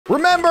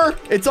Remember,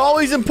 it's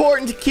always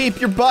important to keep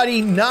your buddy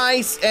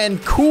nice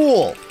and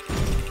cool.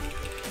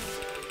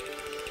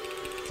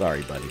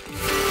 Sorry, buddy.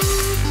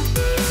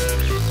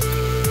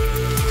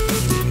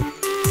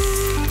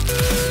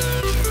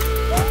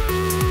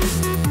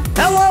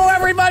 Hello,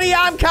 everybody.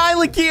 I'm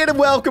Keyin, and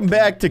welcome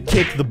back to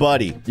Kick the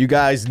Buddy. You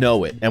guys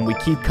know it, and we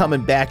keep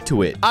coming back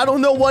to it. I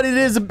don't know what it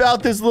is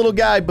about this little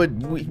guy, but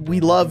we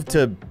love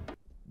to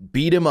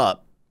beat him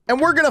up. And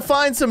we're gonna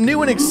find some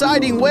new and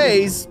exciting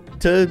ways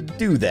to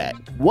do that.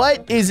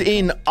 What is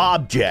in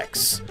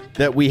objects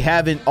that we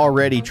haven't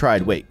already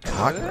tried? Wait,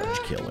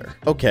 cockroach killer.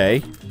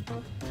 Okay.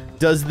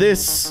 Does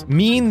this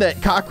mean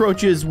that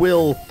cockroaches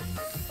will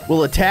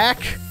attack?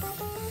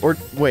 Or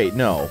wait,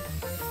 no.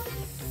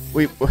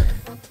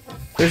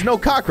 There's no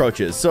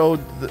cockroaches, so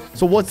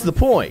what's the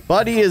point?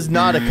 Buddy is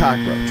not a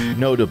cockroach,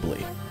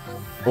 notably.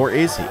 Or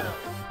is he?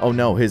 Oh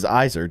no, his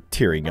eyes are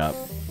tearing up.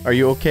 Are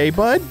you okay,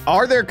 bud?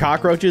 Are there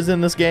cockroaches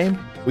in this game?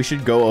 We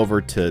should go over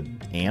to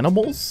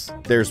animals.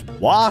 There's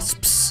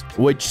wasps,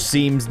 which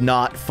seems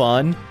not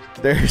fun.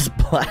 There's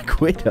black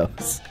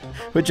widows,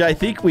 which I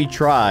think we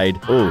tried.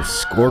 Oh,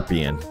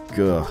 scorpion.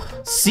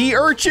 Ugh. Sea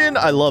urchin,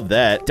 I love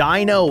that.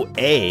 Dino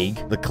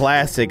egg, the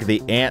classic,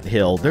 the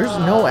anthill. There's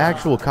no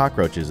actual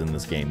cockroaches in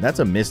this game. That's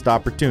a missed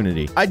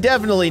opportunity. I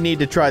definitely need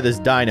to try this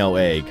dino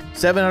egg.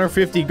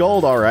 750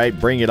 gold, all right,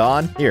 bring it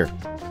on. Here,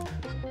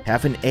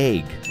 have an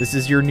egg. This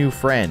is your new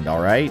friend,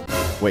 all right?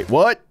 Wait,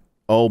 what?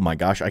 Oh my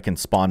gosh, I can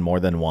spawn more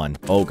than one.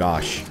 Oh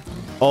gosh.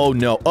 Oh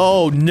no,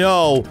 oh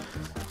no.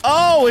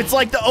 Oh, it's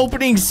like the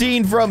opening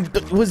scene from,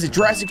 was it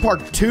Jurassic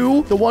Park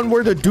 2? The one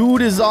where the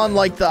dude is on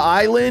like the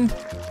island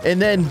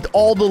and then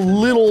all the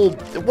little,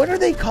 what are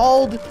they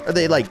called? Are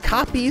they like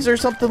copies or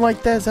something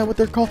like that? Is that what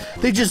they're called?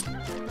 They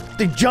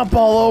jump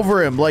all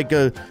over him like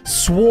a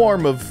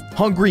swarm of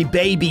hungry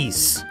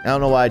babies. I don't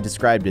know why I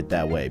described it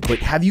that way, but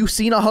have you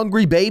seen a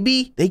hungry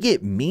baby? They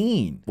get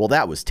mean. Well,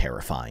 that was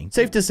terrifying.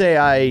 Safe to say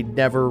I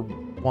never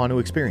want to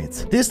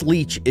experience. This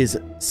leech is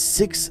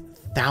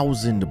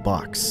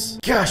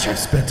 $6,000. Gosh, I've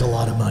spent a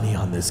lot of money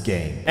on this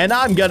game. And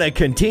I'm gonna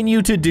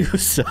continue to do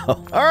so.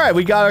 All right,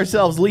 we got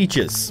ourselves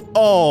leeches.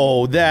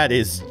 Oh, that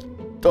is,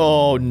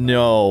 oh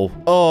no.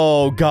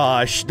 Oh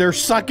gosh, they're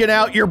sucking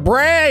out your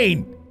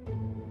brain.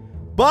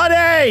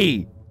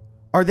 Buddy!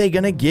 Are they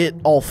gonna get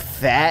all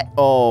fat?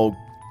 Oh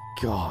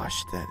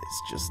gosh, that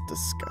is just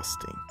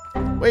disgusting.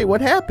 Wait, what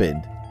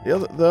happened?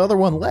 The other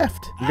one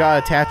left. We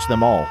gotta attach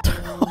them all.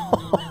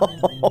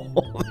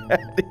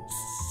 That is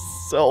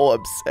so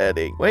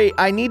upsetting. Wait,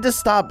 I need to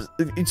stop.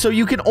 So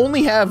you can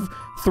only have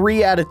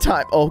 3 at a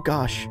time. Oh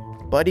gosh,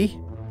 buddy,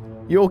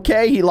 you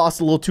okay? He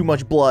lost a little too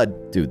much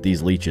blood. Dude,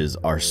 these leeches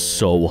are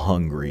so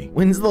hungry.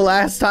 When's the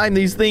last time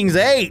these things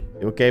ate?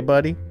 You okay,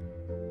 buddy?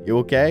 You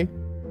okay?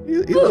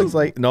 He looks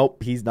like,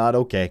 nope, he's not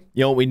okay.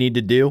 You know what we need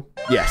to do?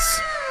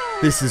 Yes,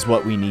 this is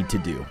what we need to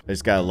do. I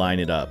just gotta line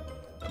it up.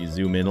 You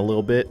zoom in a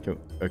little bit.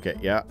 Okay,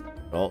 yeah.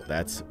 Oh,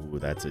 that's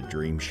a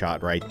dream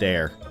shot right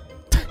there.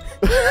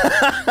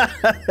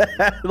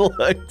 That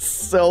looks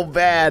so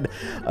bad.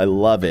 I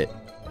love it.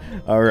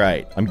 All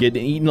right, I'm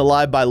getting eaten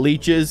alive by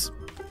leeches,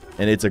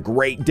 and it's a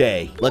great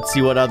day. Let's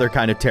see what other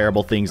kind of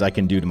terrible things I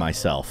can do to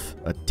myself.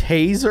 A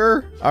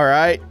taser? All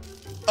right.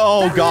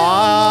 Oh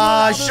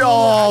gosh,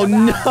 oh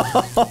no.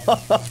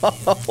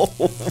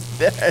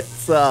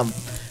 That's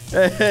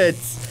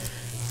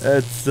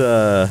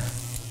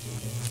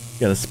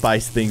gonna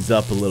spice things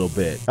up a little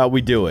bit. How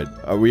we doing?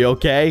 Are we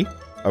okay?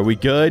 Are we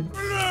good?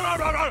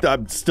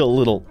 I'm still a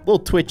little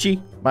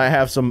twitchy. Might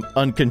have some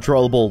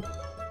uncontrollable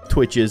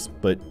twitches,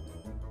 but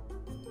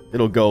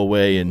it'll go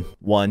away in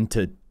 1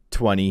 to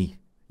 20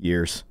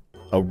 years.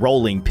 A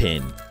rolling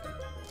pin.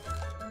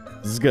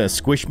 Is this gonna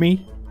squish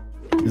me?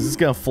 Is this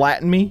gonna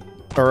flatten me?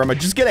 Or am I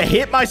just gonna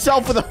hit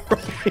myself with a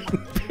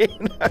rolling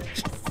pin? I'm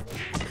just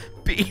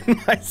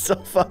beating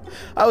myself up.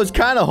 I was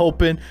kind of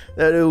hoping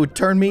that it would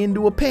turn me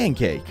into a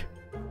pancake.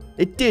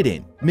 It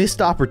didn't.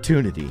 Missed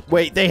opportunity.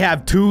 Wait, they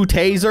have 2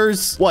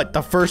 tasers? What,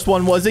 the first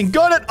one wasn't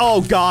good at?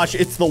 Oh gosh,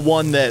 it's the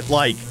one that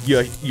like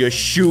you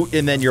shoot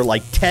and then you're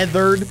like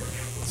tethered.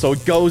 So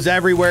it goes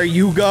everywhere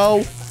you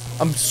go.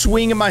 I'm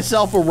swinging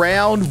myself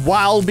around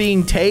while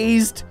being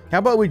tased. How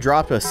about we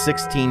drop a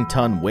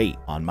 16-ton weight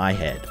on my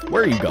head?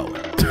 Where are you going?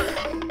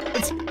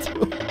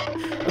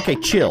 Okay,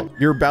 chill.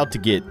 You're about to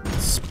get...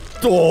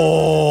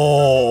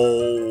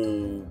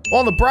 Oh!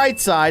 On the bright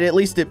side, at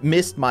least it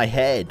missed my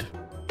head.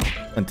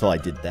 Until I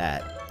did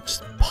that.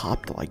 Just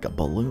popped like a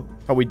balloon.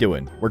 How we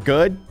doing? We're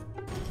good?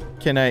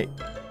 Can I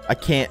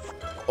can't...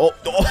 Oh!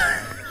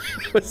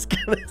 I was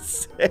gonna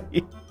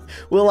say...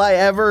 Will I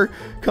ever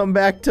come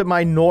back to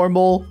my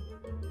normal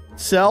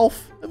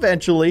self?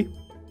 Eventually.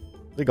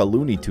 Like a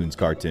Looney Tunes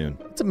cartoon.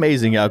 It's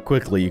amazing how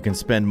quickly you can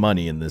spend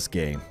money in this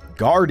game.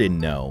 Garden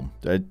gnome.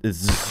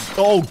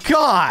 Oh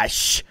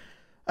gosh!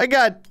 I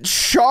got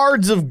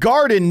shards of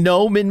garden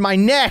gnome in my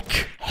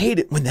neck. Hate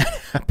it when that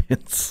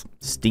happens.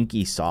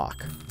 Stinky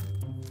sock.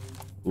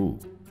 Ooh.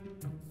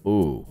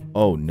 Ooh.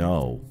 Oh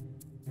no.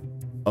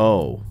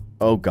 Oh.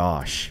 Oh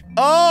gosh.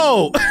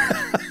 Oh!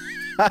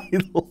 I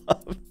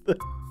love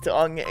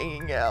tongue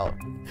hanging out.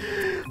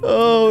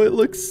 Oh, it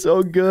looks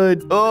so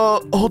good.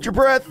 Oh, hold your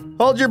breath.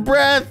 Hold your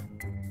breath.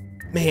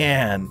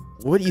 Man,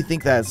 what do you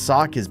think that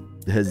sock has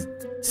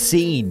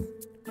seen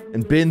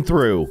and been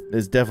through?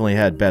 It's definitely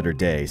had better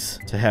days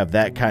to have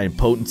that kind of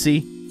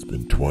potency. It's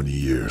been 20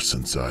 years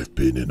since I've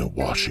been in a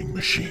washing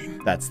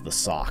machine. That's the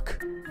sock.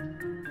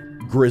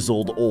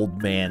 Grizzled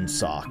old man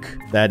sock.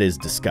 That is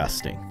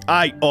disgusting.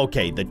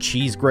 Okay, the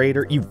cheese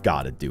grater, you've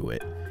got to do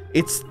it.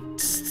 It's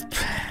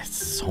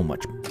so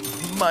much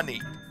money.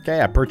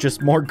 Okay, I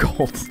purchased more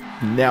gold.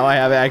 Now I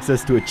have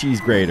access to a cheese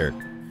grater.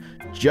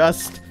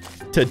 Just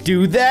to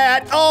do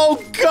that.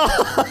 Oh,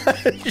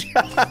 gosh.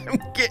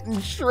 I'm getting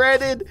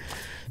shredded.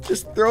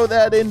 Just throw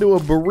that into a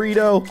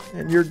burrito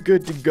and you're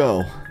good to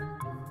go.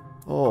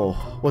 Oh,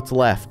 what's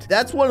left?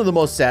 That's one of the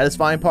most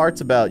satisfying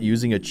parts about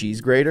using a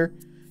cheese grater.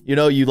 You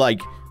know, you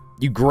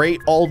grate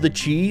all the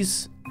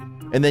cheese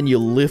and then you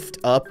lift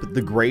up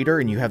the grater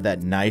and you have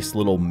that nice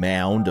little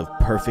mound of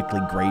perfectly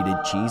grated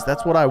cheese.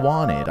 That's what I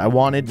wanted. I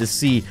wanted to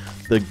see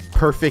the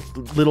perfect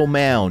little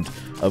mound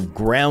of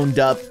ground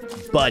up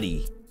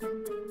Buddy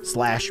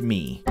 /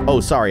 me.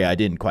 Oh, sorry, I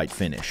didn't quite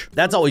finish.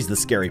 That's always the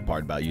scary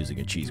part about using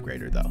a cheese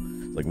grater, though.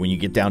 Like when you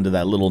get down to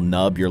that little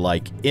nub, you're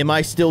like, am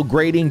I still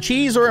grating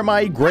cheese or am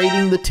I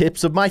grating the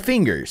tips of my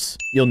fingers?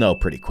 You'll know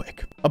pretty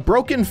quick. A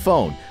broken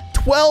phone.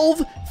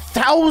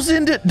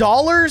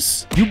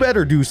 $12,000? You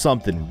better do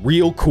something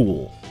real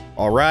cool.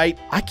 All right?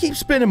 I keep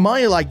spending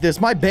money like this.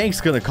 My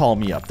bank's gonna call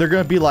me up. They're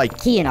gonna be like,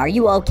 Keyin, are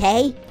you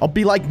okay? I'll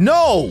be like,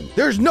 no,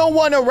 there's no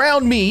one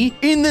around me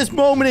in this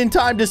moment in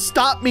time to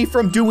stop me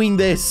from doing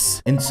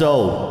this. And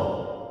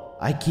so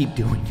I keep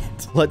doing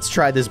it. Let's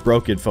try this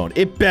broken phone.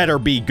 It better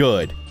be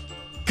good.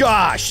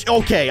 Gosh,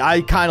 okay,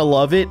 I kind of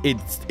love it.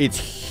 It's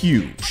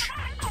huge.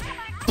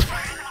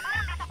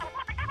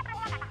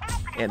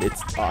 And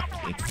it's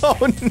talking. Oh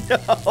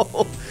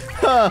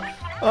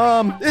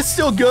no. It's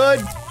still good.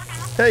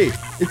 Hey,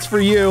 it's for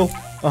you.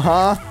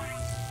 Uh-huh.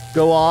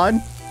 Go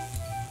on.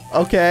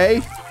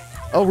 Okay.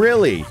 Oh,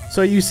 really?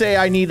 So you say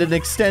I need an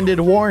extended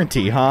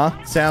warranty, huh?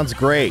 Sounds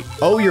great.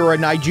 Oh, you're a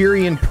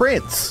Nigerian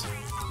prince.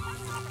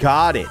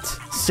 Got it.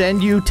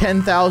 Send you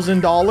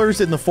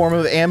 $10,000 in the form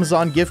of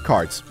Amazon gift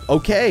cards.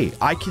 Okay,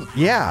 I can,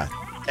 yeah,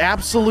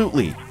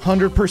 absolutely,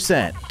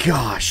 100%.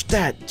 Gosh,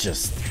 that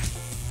just,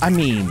 I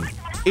mean,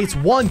 it's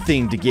one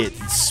thing to get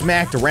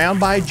smacked around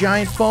by a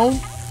giant phone,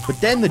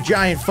 but then the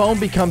giant phone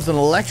becomes an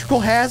electrical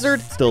hazard.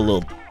 Still a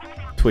little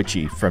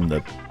twitchy from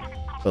the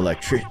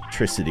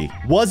electricity.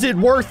 Was it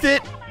worth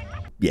it?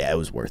 Yeah, it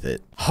was worth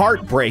it.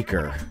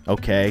 Heartbreaker.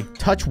 Okay.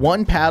 Touch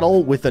one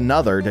paddle with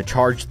another to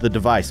charge the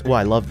device. Oh,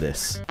 I love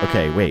this.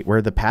 Okay, wait, where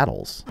are the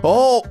paddles?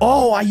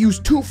 Oh, I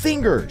used 2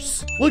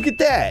 fingers. Look at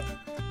that.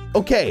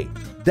 Okay,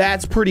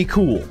 that's pretty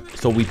cool.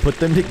 So we put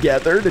them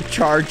together to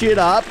charge it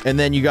up, and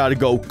then you gotta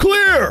go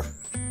clear.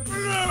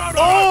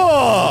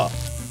 Oh!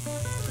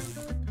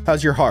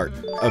 How's your heart?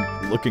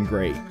 Looking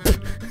great.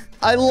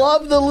 I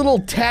love the little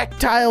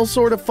tactile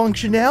sort of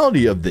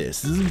functionality of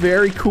this. This is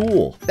very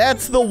cool.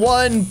 That's the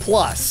one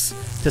plus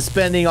to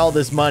spending all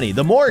this money.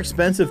 The more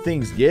expensive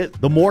things get,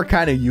 the more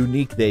kind of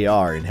unique they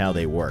are in how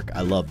they work.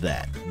 I love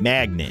that.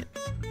 Magnet.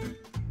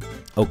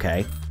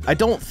 Okay. I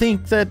don't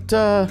think that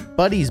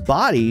Buddy's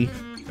body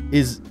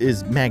is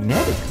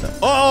magnetic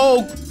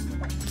though.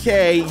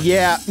 Okay,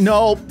 yeah,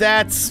 no,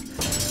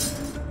 that's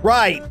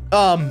right.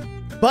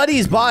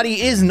 Buddy's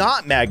body is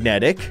not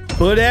magnetic,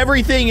 but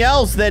everything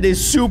else that is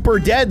super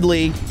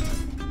deadly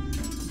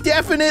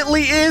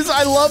definitely is.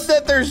 I love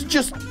that there's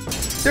just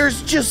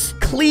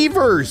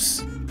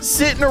cleavers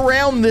sitting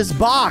around this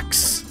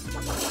box.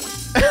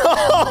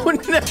 Oh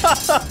no!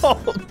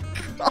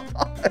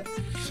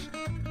 Gosh.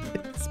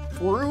 It's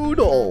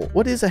brutal.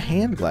 What is a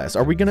hand glass?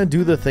 Are we gonna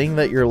do the thing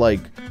that you're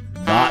like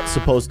not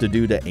supposed to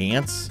do to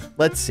ants?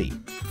 Let's see.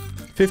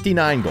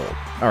 59 gold.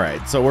 All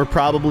right, so we're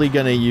probably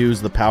gonna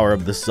use the power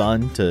of the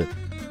sun to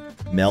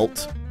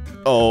melt.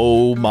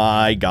 Oh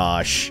my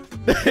gosh.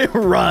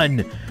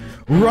 Run.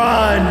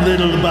 Run,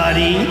 little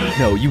buddy.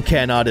 No, you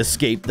cannot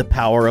escape the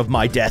power of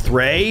my death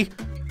ray.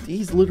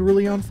 He's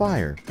literally on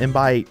fire. And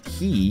by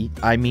he,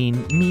 I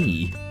mean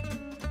me.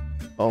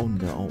 Oh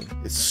no.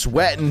 It's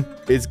sweating.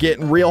 It's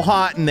getting real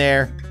hot in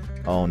there.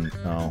 Oh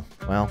no.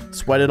 Well,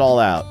 sweat it all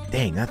out.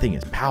 Dang, that thing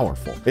is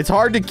powerful. It's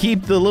hard to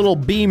keep the little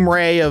beam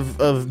ray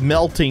of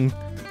melting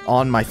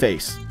on my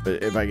face.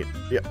 But if I get,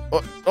 yeah.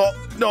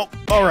 Oh, no.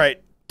 All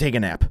right. Take a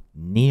nap.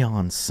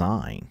 Neon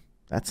sign.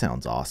 That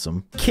sounds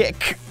awesome.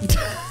 Kick.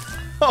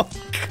 Oh,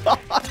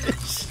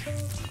 gosh.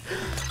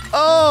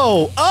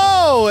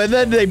 Oh, and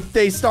then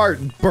they start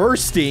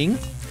bursting.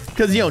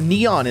 Because, you know,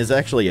 neon is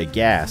actually a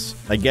gas.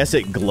 I guess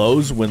it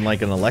glows when,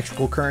 like, an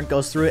electrical current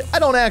goes through it. I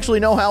don't actually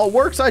know how it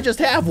works. I just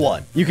have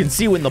one. You can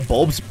see when the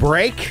bulbs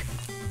break.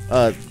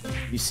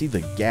 You see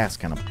the gas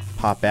kind of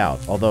pop out.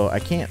 Although, I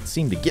can't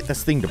seem to get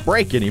this thing to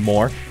break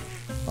anymore.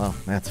 Well,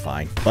 that's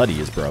fine. Buddy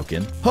is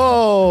broken.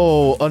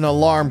 Oh, an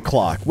alarm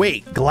clock.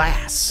 Wait,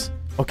 glass.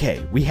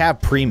 Okay, we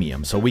have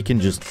premium, so we can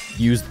just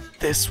use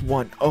this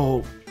one.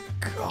 Oh,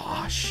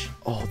 gosh.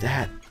 Oh,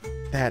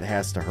 That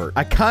has to hurt.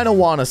 I kind of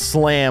want to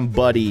slam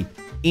Buddy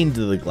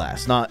into the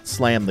glass, not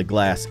slam the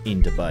glass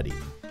into Buddy.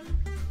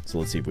 So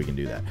let's see if we can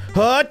do that.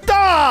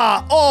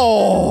 Ha-da!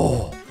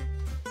 Oh!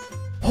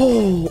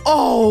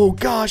 Oh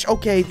gosh.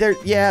 Okay, there.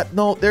 Yeah,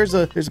 no, there's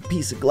a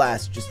piece of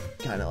glass just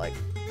kind of like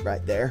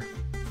right there.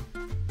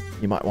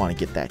 You might want to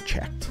get that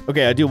checked.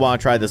 Okay, I do want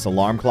to try this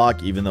alarm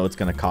clock, even though it's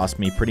going to cost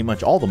me pretty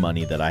much all the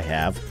money that I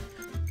have.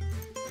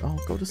 Oh,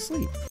 go to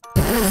sleep.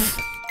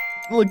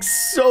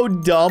 Looks so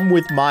dumb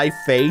with my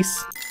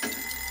face.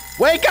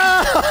 Wake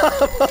up!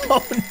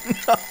 Oh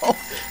no!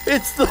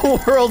 It's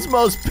the world's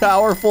most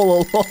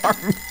powerful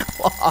alarm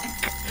clock.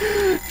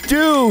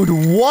 Dude,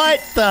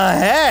 what the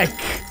heck?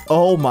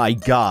 Oh my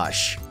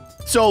gosh.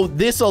 So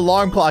this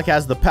alarm clock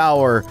has the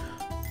power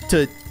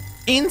to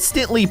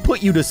instantly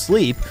put you to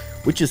sleep,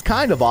 which is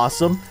kind of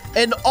awesome,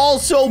 and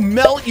also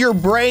melt your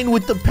brain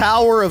with the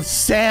power of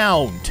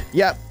sound.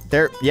 Yep,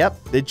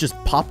 it just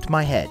popped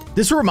my head.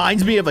 This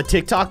reminds me of a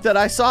TikTok that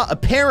I saw.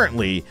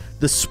 Apparently,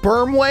 the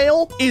sperm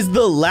whale is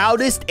the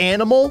loudest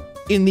animal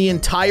in the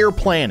entire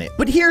planet.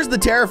 But here's the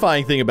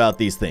terrifying thing about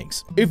these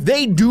things. If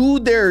they do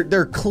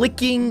their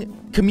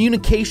clicking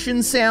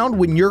communication sound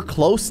when you're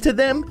close to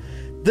them,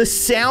 the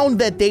sound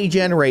that they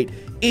generate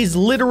is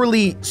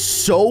literally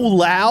so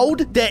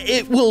loud that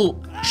it will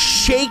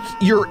shake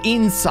your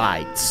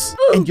insides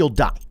and you'll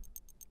die.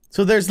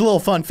 So there's a little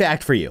fun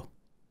fact for you.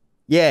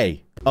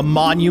 Yay. A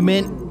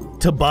monument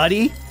to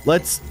Buddy.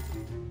 Let's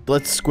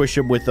squish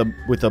him with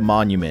a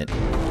monument.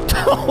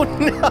 Oh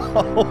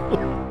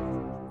no.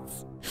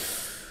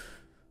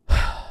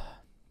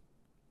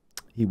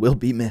 He will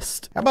be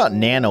missed. How about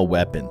nano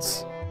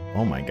weapons?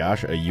 Oh my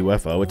gosh, a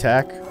UFO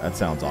attack? That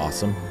sounds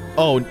awesome.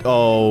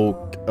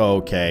 Oh,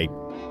 okay.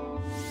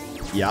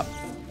 Yep,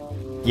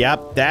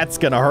 that's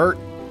gonna hurt.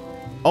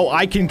 Oh,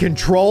 I can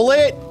control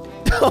it?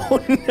 Oh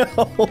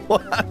no,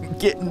 I'm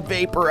getting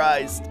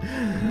vaporized.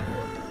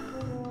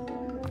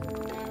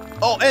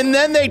 Oh, and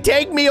then they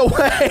take me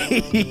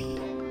away.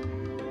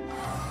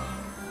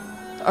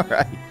 All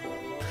right.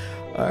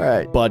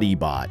 Buddy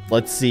Bot.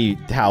 Let's see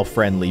how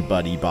friendly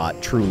Buddy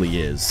Bot truly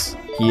is.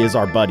 He is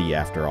our buddy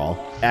after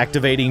all.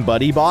 Activating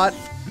Buddy Bot.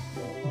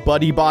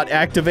 Buddy Bot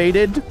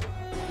activated.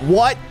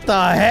 What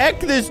the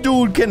heck? This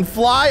dude can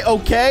fly.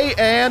 Okay,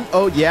 and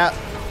oh yeah.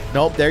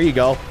 Nope, there you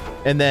go.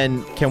 And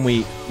then can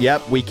we,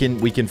 yep, we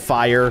can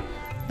fire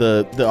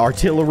the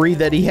artillery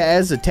that he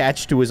has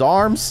attached to his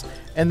arms.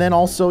 And then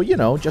also, you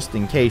know, just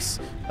in case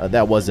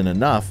that wasn't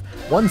enough,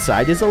 one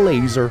side is a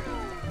laser.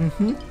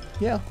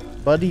 Yeah,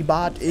 Buddy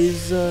Bot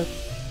is,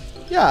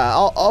 yeah,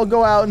 I'll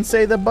go out and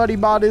say that Buddy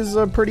Bot is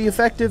pretty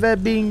effective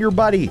at being your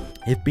buddy.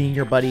 If being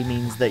your buddy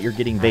means that you're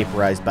getting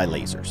vaporized by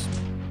lasers.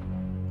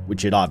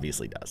 Which it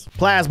obviously does.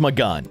 Plasma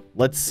gun.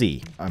 Let's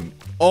see.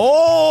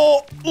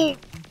 Oh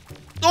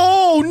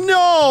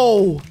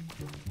no!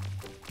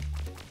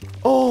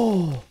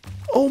 Oh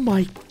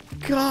my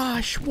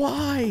gosh,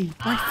 why?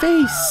 My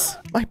face.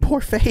 My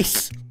poor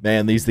face.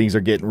 Man, these things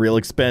are getting real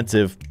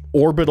expensive.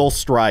 Orbital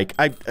strike.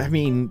 I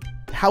mean,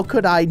 how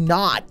could I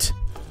not?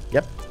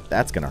 Yep,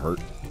 that's gonna hurt.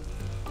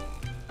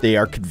 They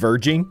are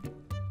converging.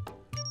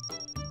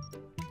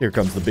 Here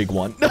comes the big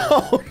one.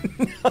 No,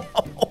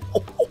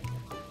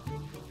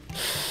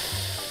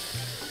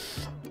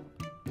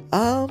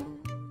 no.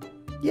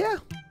 Yeah,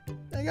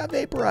 I got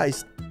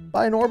vaporized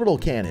by an orbital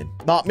cannon.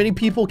 Not many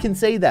people can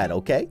say that,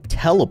 okay?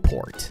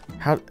 Teleport.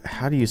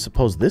 How do you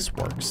suppose this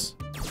works?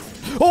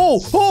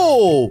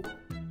 Oh!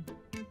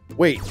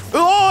 Wait.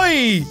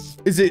 Oi!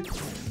 Is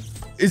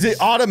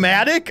it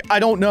automatic? I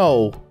don't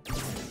know.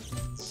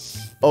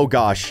 Oh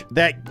gosh,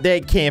 that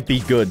can't be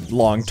good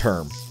long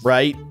term,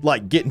 right?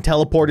 Like getting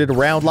teleported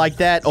around like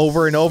that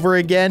over and over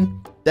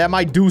again. That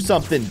might do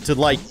something to,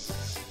 like,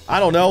 I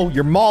don't know,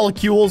 your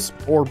molecules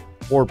or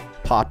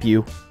pop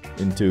you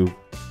into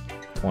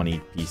 20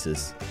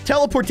 pieces.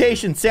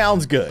 Teleportation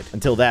sounds good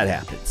until that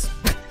happens.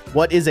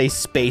 What is a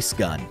space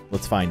gun?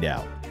 Let's find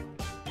out.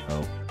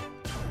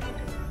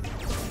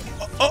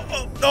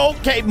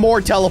 Okay,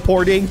 more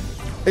teleporting.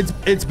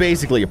 It's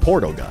basically a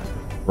portal gun,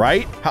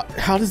 right?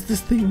 How does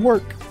this thing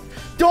work?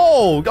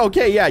 Oh,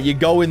 okay, yeah, you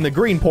go in the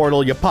green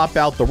portal, you pop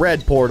out the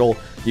red portal,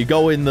 you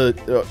go in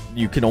the,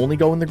 you can only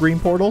go in the green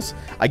portals?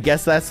 I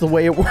guess that's the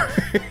way it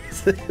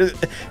works.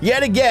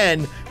 Yet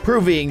again,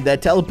 proving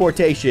that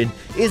teleportation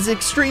is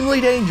extremely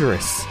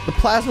dangerous. The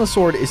plasma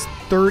sword is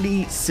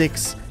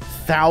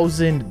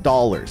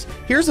 $36,000.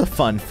 Here's a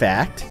fun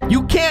fact.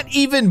 You can't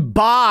even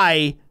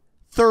buy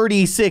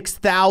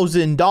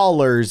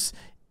 $36,000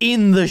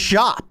 in the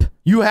shop.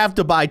 You have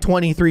to buy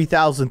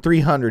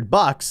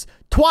 $23,300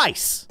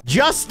 twice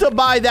just to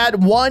buy that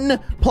one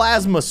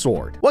plasma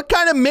sword. What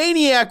kind of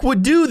maniac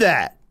would do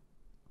that?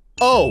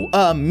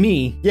 Oh,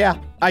 me. Yeah,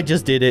 I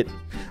just did it.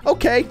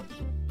 Okay.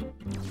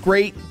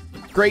 Great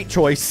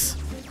choice.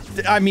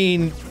 I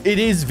mean, it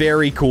is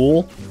very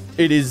cool.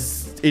 It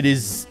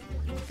is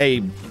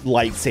a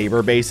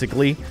lightsaber,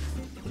 basically.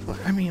 But,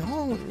 I mean,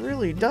 all it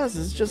really does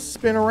is just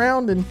spin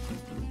around and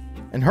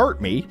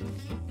hurt me.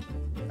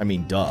 I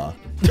mean, duh.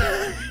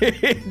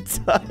 It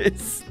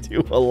does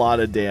do a lot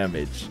of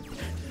damage.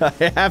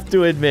 I have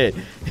to admit,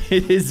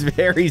 it is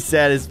very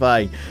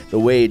satisfying the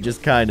way it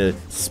just kind of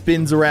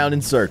spins around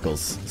in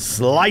circles,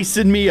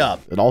 slicing me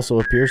up. It also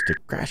appears to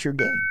crash your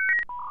game.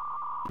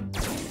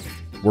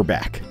 We're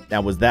back.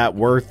 Now, was that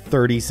worth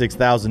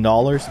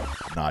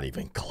 $36,000? Not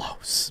even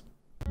close.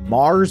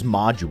 Mars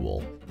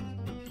module.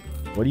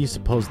 What do you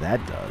suppose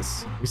that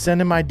does? We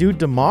sending my dude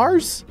to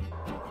Mars?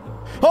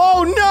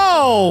 Oh,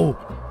 no!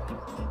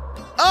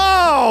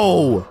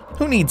 Oh!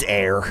 Who needs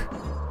air?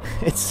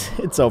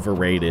 It's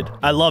overrated.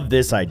 I love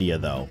this idea,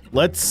 though.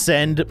 Let's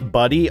send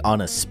Buddy on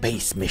a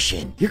space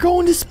mission. You're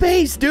going to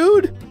space,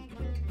 dude!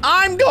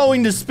 I'm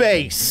going to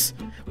space!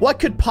 What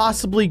could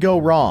possibly go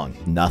wrong?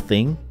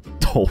 Nothing.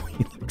 Oh,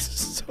 he looks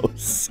so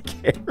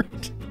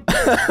scared.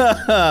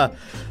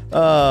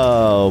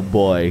 Oh,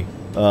 boy.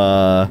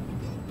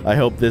 I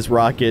hope this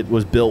rocket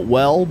was built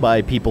well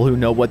by people who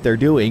know what they're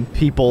doing.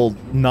 People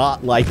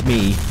not like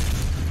me.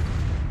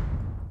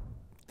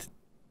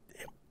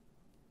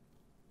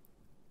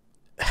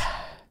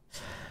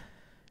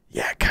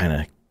 Yeah,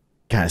 kind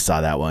of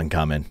saw that one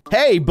coming.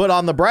 Hey, but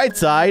on the bright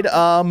side,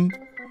 I'm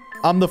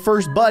the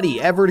first buddy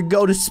ever to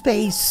go to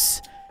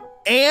space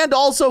and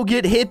also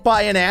get hit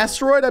by an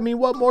asteroid. I mean,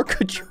 what more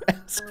could you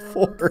ask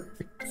for?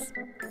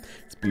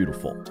 It's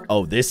beautiful.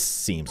 Oh, this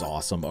seems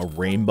awesome. A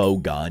rainbow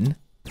gun.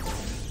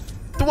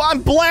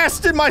 I'm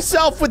blasting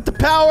myself with the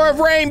power of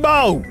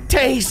rainbow.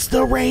 Taste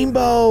the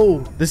rainbow.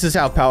 This is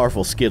how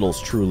powerful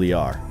Skittles truly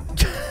are.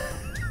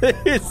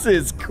 This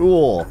is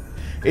cool.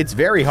 It's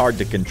very hard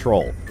to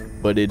control,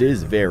 but it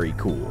is very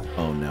cool.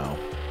 Oh, no.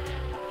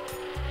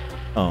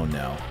 Oh,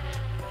 no.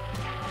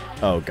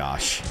 Oh,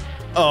 gosh.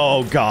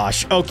 Oh,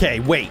 gosh. Okay,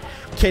 wait.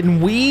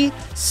 Can we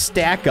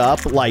stack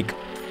up, like,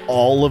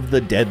 all of the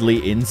deadly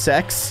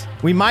insects?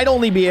 We might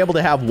only be able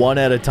to have one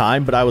at a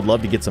time, but I would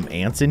love to get some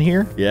ants in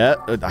here. Yeah,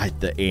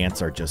 the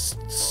ants are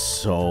just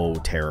so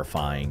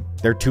terrifying.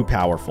 They're too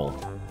powerful.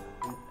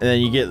 And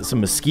then you get some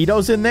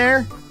mosquitoes in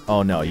there.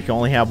 Oh, no, you can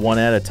only have one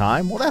at a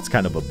time? Well, that's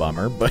kind of a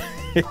bummer, but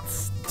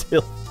it's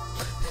still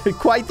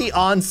quite the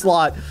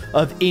onslaught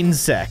of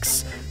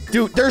insects.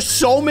 Dude, there's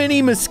so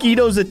many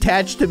mosquitoes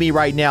attached to me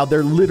right now.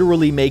 They're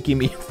literally making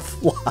me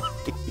fly.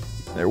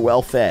 They're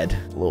well fed,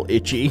 a little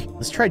itchy.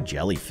 Let's try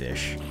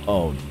jellyfish.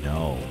 Oh,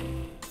 no.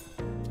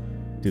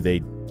 Do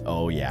they?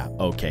 Oh, yeah.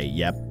 Okay,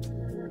 yep.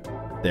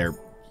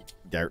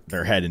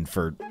 They're heading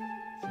for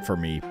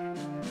me.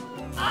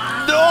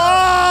 Oh!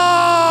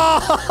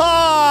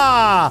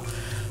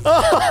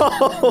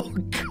 Oh,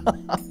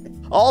 God.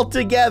 All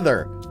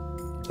together.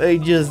 They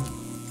just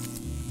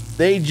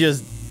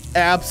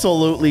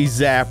absolutely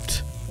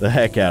zapped the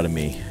heck out of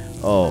me.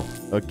 Oh,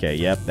 okay,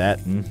 yep,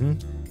 that's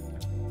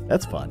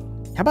fun.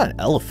 How about an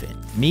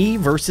elephant? Me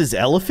versus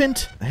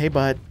elephant? Hey,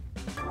 bud.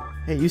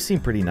 Hey, you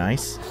seem pretty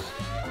nice.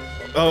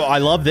 Oh, I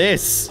love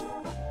this.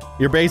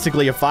 You're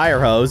basically a fire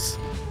hose.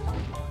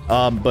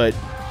 But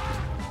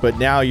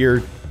now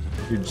you're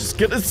just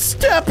gonna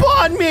step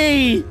on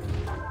me!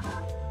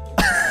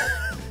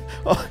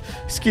 Oh,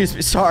 excuse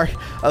me, sorry.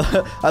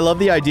 I love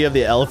the idea of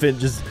the elephant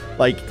just,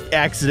 like,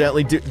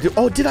 accidentally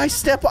oh, did I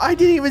step? I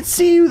didn't even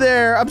see you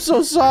there. I'm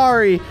so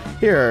sorry.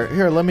 Here,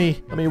 let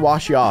me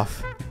wash you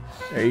off.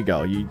 There you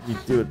go. You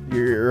do it.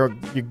 You're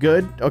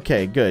good?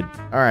 Okay, good.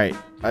 All right.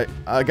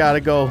 I gotta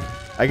go.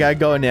 I gotta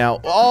go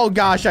now. Oh,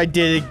 gosh, I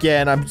did it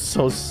again. I'm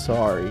so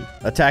sorry.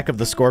 Attack of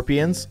the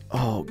Scorpions.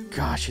 Oh,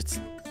 gosh, it's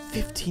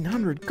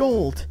 1,500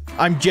 gold.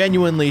 I'm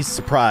genuinely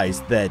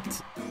surprised that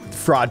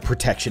fraud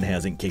protection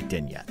hasn't kicked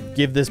in yet.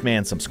 Give this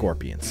man some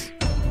scorpions.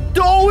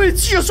 Oh,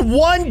 it's just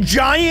one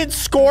giant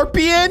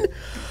scorpion?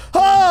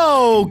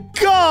 Oh,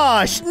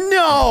 gosh,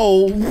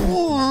 no.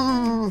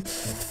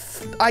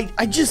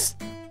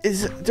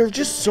 They're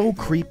just so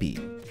creepy.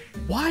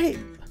 Why?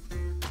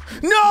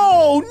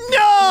 No!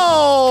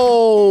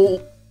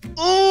 No!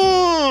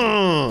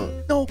 Oh!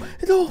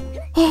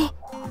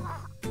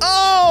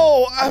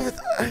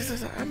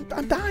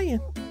 I'm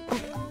dying.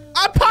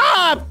 I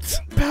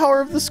popped!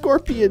 Power of the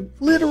scorpion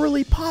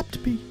literally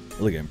popped me.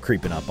 Look at him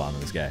creeping up on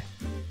this guy.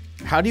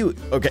 How do you...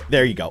 Okay,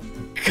 there you go.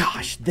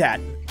 Gosh, that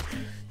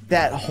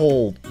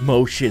whole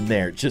motion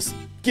there just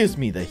gives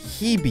me the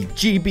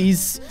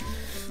heebie-jeebies.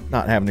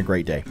 Not having a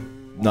great day.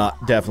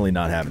 Definitely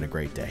not having a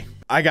great day.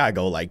 I gotta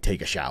go, like,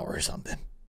 take a shower or something.